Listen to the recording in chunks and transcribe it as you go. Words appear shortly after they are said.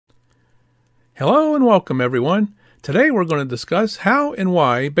Hello and welcome, everyone. Today we're going to discuss how and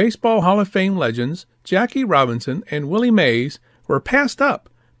why Baseball Hall of Fame legends Jackie Robinson and Willie Mays were passed up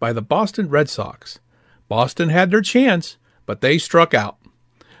by the Boston Red Sox. Boston had their chance, but they struck out.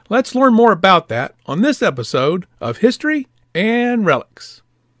 Let's learn more about that on this episode of History and Relics.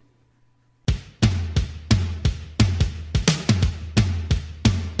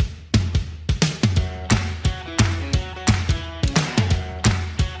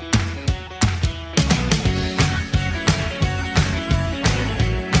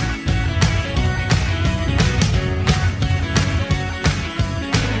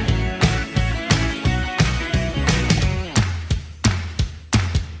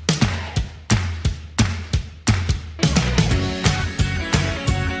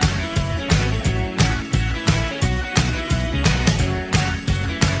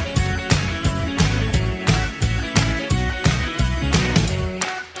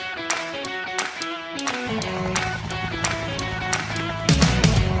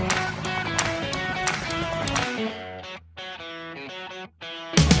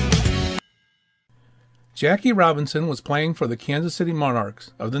 Jackie Robinson was playing for the Kansas City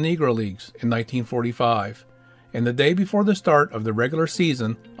Monarchs of the Negro Leagues in 1945, and the day before the start of the regular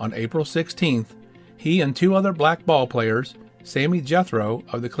season, on April 16th, he and two other black ball players, Sammy Jethro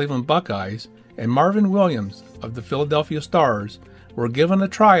of the Cleveland Buckeyes and Marvin Williams of the Philadelphia Stars, were given a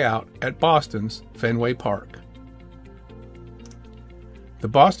tryout at Boston's Fenway Park. The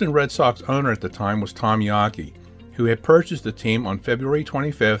Boston Red Sox owner at the time was Tom Yawkey, who had purchased the team on February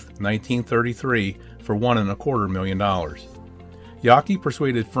 25, 1933, for $1.25 million. Yawkey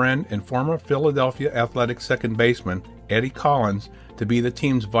persuaded friend and former Philadelphia Athletics second baseman Eddie Collins to be the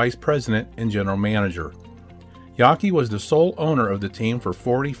team's vice president and general manager. Yawkey was the sole owner of the team for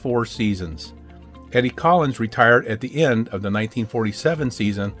 44 seasons. Eddie Collins retired at the end of the 1947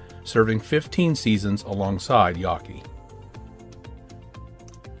 season, serving 15 seasons alongside Yawkey.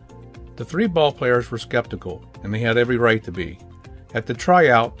 The three ball players were skeptical, and they had every right to be. At the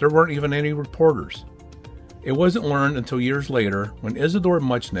tryout, there weren't even any reporters. It wasn't learned until years later when Isidore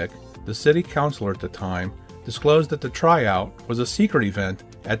Muchnick, the city councilor at the time, disclosed that the tryout was a secret event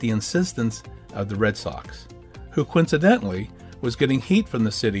at the insistence of the Red Sox, who coincidentally was getting heat from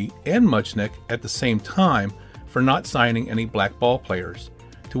the city and Muchnick at the same time for not signing any black ball players,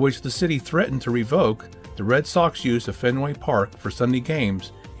 to which the city threatened to revoke the Red Sox use of Fenway Park for Sunday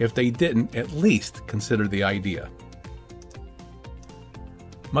games if they didn't at least consider the idea.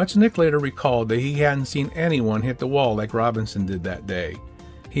 Muchnick later recalled that he hadn't seen anyone hit the wall like Robinson did that day.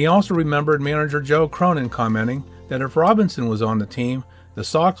 He also remembered manager Joe Cronin commenting that if Robinson was on the team, the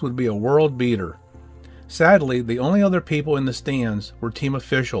Sox would be a world beater. Sadly, the only other people in the stands were team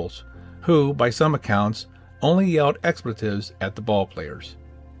officials, who, by some accounts, only yelled expletives at the ball players.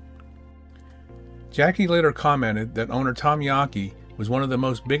 Jackie later commented that owner Tom Yawkey was one of the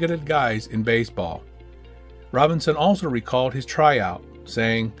most bigoted guys in baseball. Robinson also recalled his tryout,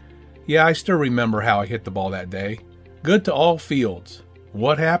 saying, "Yeah, I still remember how I hit the ball that day. Good to all fields.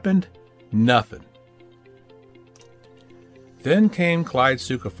 What happened? Nothing." Then came Clyde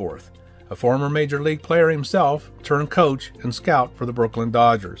Sukeforth, a former Major League player himself, turned coach and scout for the Brooklyn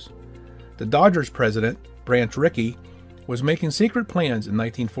Dodgers. The Dodgers president, Branch Rickey, was making secret plans in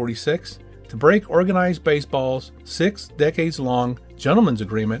 1946 to break organized baseball's 6 decades-long gentleman's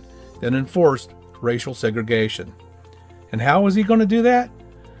agreement that enforced racial segregation. And how was he going to do that?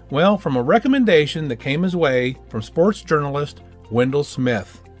 Well, from a recommendation that came his way from sports journalist Wendell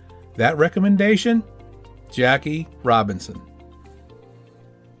Smith. That recommendation? Jackie Robinson.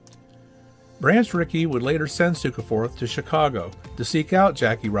 Branch Rickey would later send Sukeforth to Chicago to seek out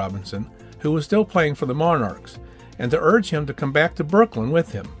Jackie Robinson, who was still playing for the Monarchs, and to urge him to come back to Brooklyn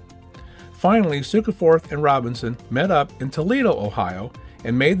with him. Finally, Sukeforth and Robinson met up in Toledo, Ohio,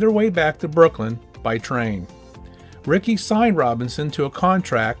 and made their way back to Brooklyn by train. Rickey signed Robinson to a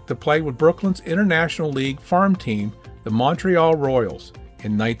contract to play with Brooklyn's International League farm team, the Montreal Royals,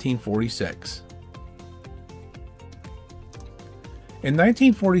 in 1946. In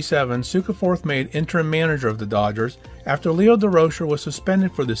 1947, Sukeforth made interim manager of the Dodgers after Leo DeRocher was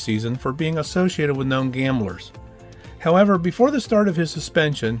suspended for the season for being associated with known gamblers. However, before the start of his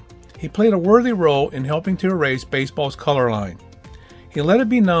suspension, he played a worthy role in helping to erase baseball's color line. He let it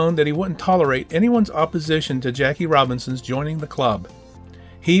be known that he wouldn't tolerate anyone's opposition to Jackie Robinson's joining the club.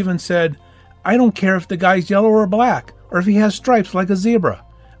 He even said, "I don't care if the guy's yellow or black, or if he has stripes like a zebra.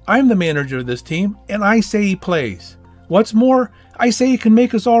 I'm the manager of this team, and I say he plays. What's more, I say he can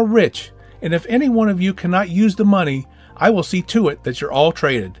make us all rich, and if any one of you cannot use the money, I will see to it that you're all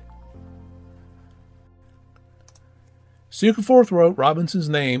traded." Sukeforth wrote Robinson's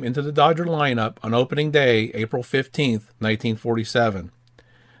name into the Dodger lineup on opening day, April 15, 1947.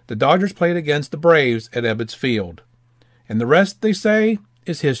 The Dodgers played against the Braves at Ebbets Field. And the rest, they say,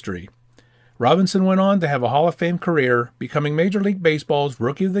 is history. Robinson went on to have a Hall of Fame career, becoming Major League Baseball's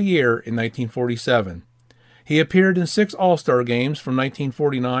Rookie of the Year in 1947. He appeared in 6 All-Star games from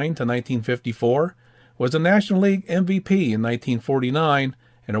 1949 to 1954, was a National League MVP in 1949,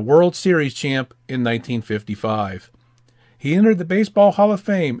 and a World Series champ in 1955. He entered the Baseball Hall of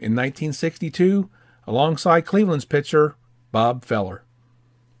Fame in 1962 alongside Cleveland's pitcher Bob Feller.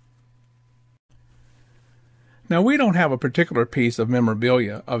 Now, we don't have a particular piece of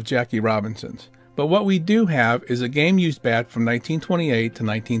memorabilia of Jackie Robinson's, but what we do have is a game-used bat from 1928 to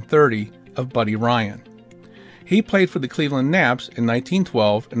 1930 of Buddy Ryan. He played for the Cleveland Naps in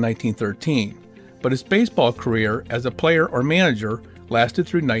 1912 and 1913, but his baseball career as a player or manager lasted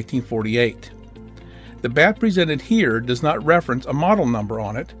through 1948. The bat presented here does not reference a model number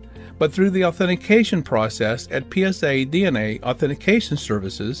on it, but through the authentication process at PSA DNA Authentication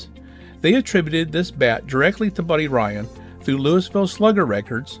Services, they attributed this bat directly to Buddy Ryan through Louisville Slugger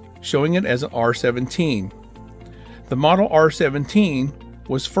records, showing it as an R17. The model R17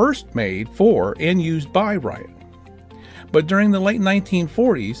 was first made for and used by Ryan. But during the late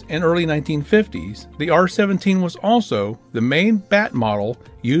 1940s and early 1950s, the R17 was also the main bat model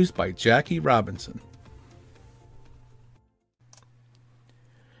used by Jackie Robinson.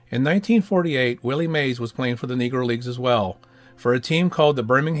 In 1948, Willie Mays was playing for the Negro Leagues as well, for a team called the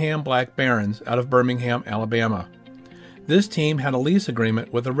Birmingham Black Barons out of Birmingham, Alabama. This team had a lease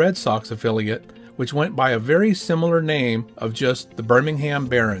agreement with a Red Sox affiliate, which went by a very similar name of just the Birmingham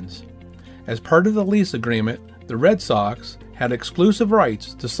Barons. As part of the lease agreement, the Red Sox had exclusive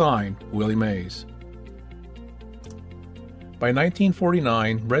rights to sign Willie Mays. By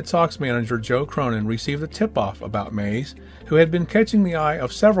 1949, Red Sox manager Joe Cronin received a tip-off about Mays, who had been catching the eye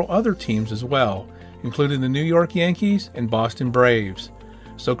of several other teams as well, including the New York Yankees and Boston Braves.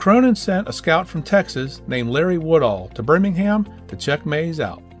 So Cronin sent a scout from Texas named Larry Woodall to Birmingham to check Mays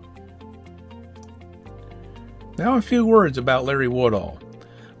out. Now a few words about Larry Woodall.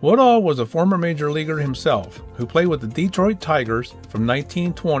 Woodall was a former major leaguer himself who played with the Detroit Tigers from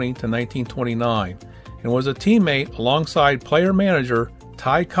 1920 to 1929 and was a teammate alongside player-manager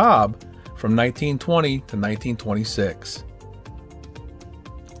Ty Cobb from 1920 to 1926.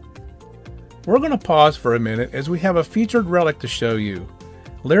 We're going to pause for a minute as we have a featured relic to show you.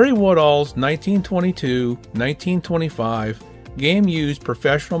 Larry Woodall's 1922-1925 game-used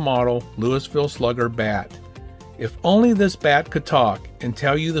professional model Louisville Slugger bat. If only this bat could talk and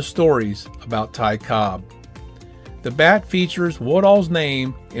tell you the stories about Ty Cobb. The bat features Woodall's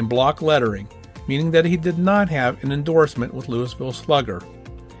name in block lettering, meaning that he did not have an endorsement with Louisville Slugger.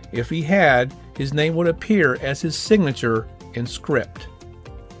 If he had, his name would appear as his signature in script.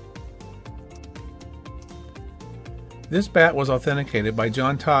 This bat was authenticated by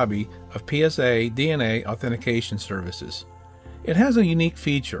John Tobby of PSA DNA Authentication Services. It has a unique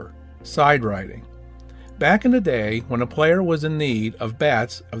feature, side writing. Back in the day, when a player was in need of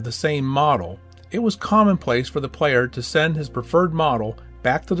bats of the same model, it was commonplace for the player to send his preferred model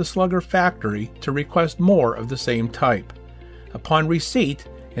back to the Slugger factory to request more of the same type. Upon receipt,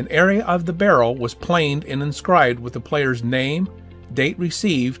 an area of the barrel was planed and inscribed with the player's name, date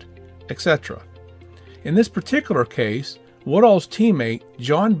received, etc. In this particular case, Woodall's teammate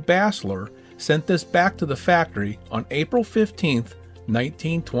John Bassler sent this back to the factory on April 15,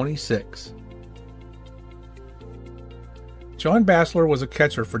 1926. John Bassler was a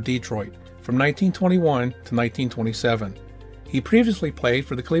catcher for Detroit from 1921 to 1927. He previously played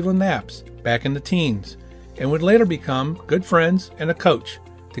for the Cleveland Naps back in the teens and would later become good friends and a coach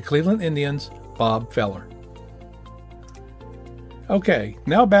to Cleveland Indians' Bob Feller. Okay,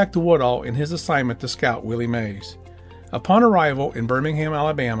 now back to Woodall in his assignment to scout Willie Mays. Upon arrival in Birmingham,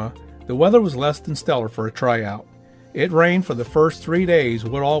 Alabama, the weather was less than stellar for a tryout. It rained for the first 3 days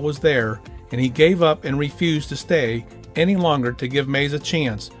Woodall was there, and he gave up and refused to stay any longer to give Mays a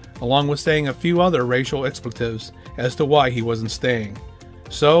chance, along with saying a few other racial expletives as to why he wasn't staying.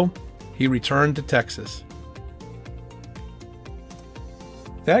 So, he returned to Texas.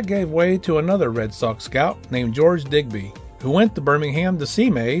 That gave way to another Red Sox scout named George Digby, who went to Birmingham to see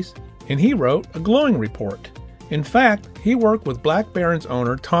Mays, and he wrote a glowing report. In fact, he worked with Black Barons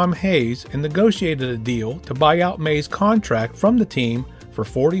owner Tom Hayes and negotiated a deal to buy out Mays' contract from the team for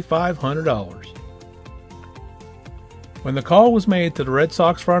 $4,500. When the call was made to the Red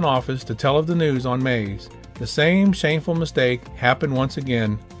Sox front office to tell of the news on Mays, the same shameful mistake happened once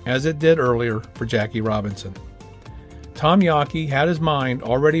again, as it did earlier for Jackie Robinson. Tom Yawkey had his mind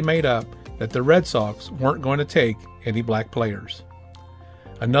already made up that the Red Sox weren't going to take any black players.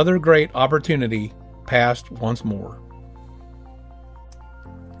 Another great opportunity passed once more.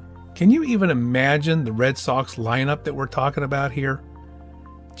 Can you even imagine the Red Sox lineup that we're talking about here?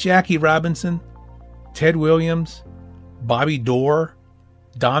 Jackie Robinson, Ted Williams, Bobby Doerr,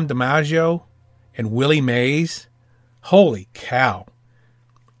 Dom DiMaggio, and Willie Mays. Holy cow.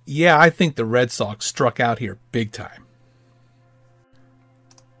 Yeah, I think the Red Sox struck out here big time.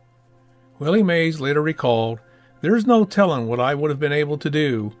 Willie Mays later recalled, "There's no telling what I would have been able to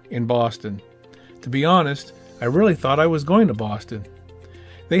do in Boston. To be honest, I really thought I was going to Boston.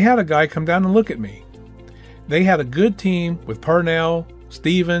 They had a guy come down and look at me. They had a good team with Parnell,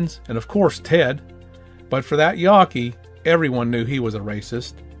 Stevens, and of course Ted. But for that Yawkey, everyone knew he was a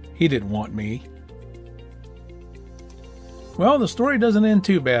racist. He didn't want me." Well, the story doesn't end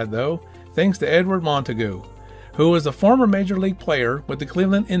too bad though, thanks to Edward Montague, who was a former Major League player with the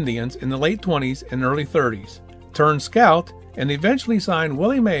Cleveland Indians in the late 20s and early 30s, turned scout, and eventually signed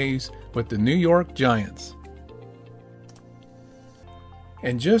Willie Mays with the New York Giants.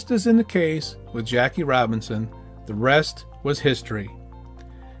 And just as in the case with Jackie Robinson, the rest was history.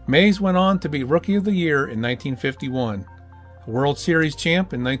 Mays went on to be Rookie of the Year in 1951, a World Series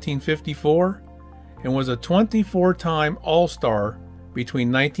champ in 1954, and was a 24-time All-Star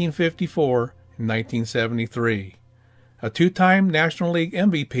between 1954 and 1973, a two-time National League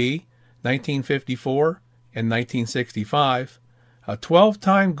MVP 1954 and 1965, a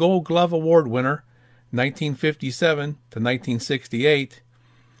 12-time Gold Glove Award winner 1957 to 1968,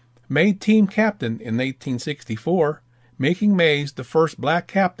 made team captain in 1864, making Mays the first black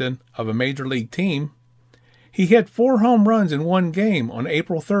captain of a major league team. He hit 4 home runs in one game on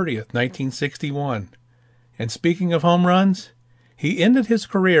April 30th, 1961. And speaking of home runs, he ended his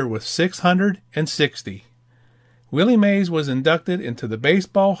career with 660. Willie Mays was inducted into the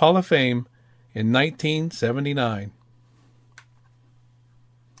Baseball Hall of Fame in 1979.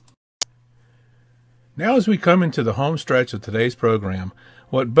 Now as we come into the home stretch of today's program,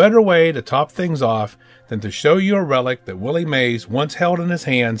 what better way to top things off than to show you a relic that Willie Mays once held in his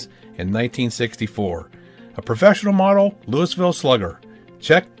hands in 1964. A professional model Louisville Slugger.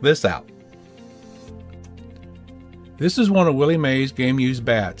 Check this out. This is one of Willie Mays' game-used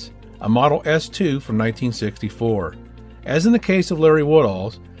bats, a Model S2 from 1964. As in the case of Larry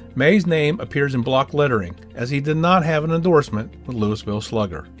Woodall's, Mays' name appears in block lettering, as he did not have an endorsement with Louisville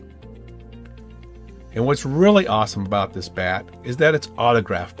Slugger. And what's really awesome about this bat is that it's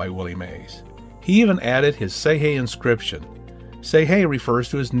autographed by Willie Mays. He even added his Say Hey inscription. Say Hey refers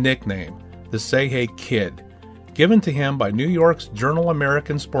to his nickname, the Say Hey Kid, given to him by New York's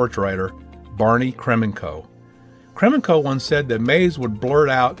Journal-American sports writer Barney Kremenko. Kremenko once said that Mays would blurt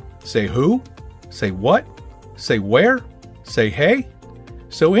out, "Say who? Say what? Say where? Say hey?"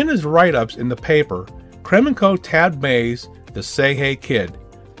 So in his write-ups in the paper, Kremenko tabbed Mays the Say Hey Kid,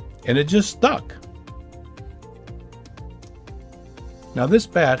 and it just stuck. Now this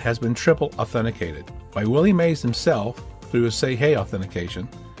bat has been triple authenticated by Willie Mays himself through his Say Hey authentication,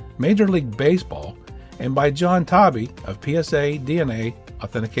 Major League Baseball, and by John Tobby of PSA DNA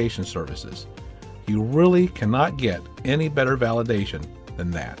Authentication Services. You really cannot get any better validation than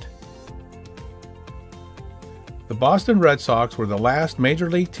that. The Boston Red Sox were the last Major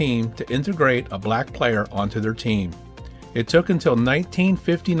League team to integrate a black player onto their team. It took until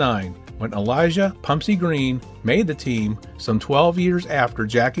 1959 when Elijah Pumpsy Green made the team, some 12 years after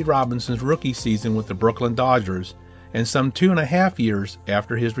Jackie Robinson's rookie season with the Brooklyn Dodgers and some 2.5 years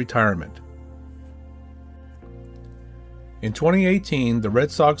after his retirement. In 2018, the Red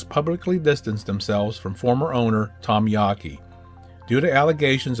Sox publicly distanced themselves from former owner Tom Yawkey due to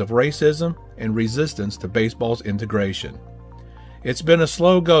allegations of racism and resistance to baseball's integration. It's been a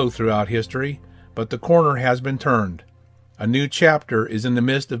slow go throughout history, but the corner has been turned. A new chapter is in the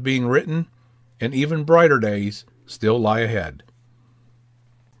midst of being written, and even brighter days still lie ahead.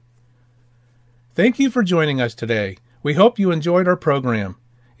 Thank you for joining us today. We hope you enjoyed our program.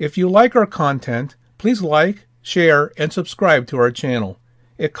 If you like our content, please like, share, and subscribe to our channel.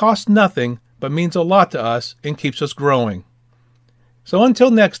 It costs nothing, but means a lot to us and keeps us growing. So until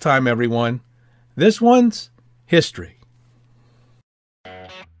next time, everyone, this one's history.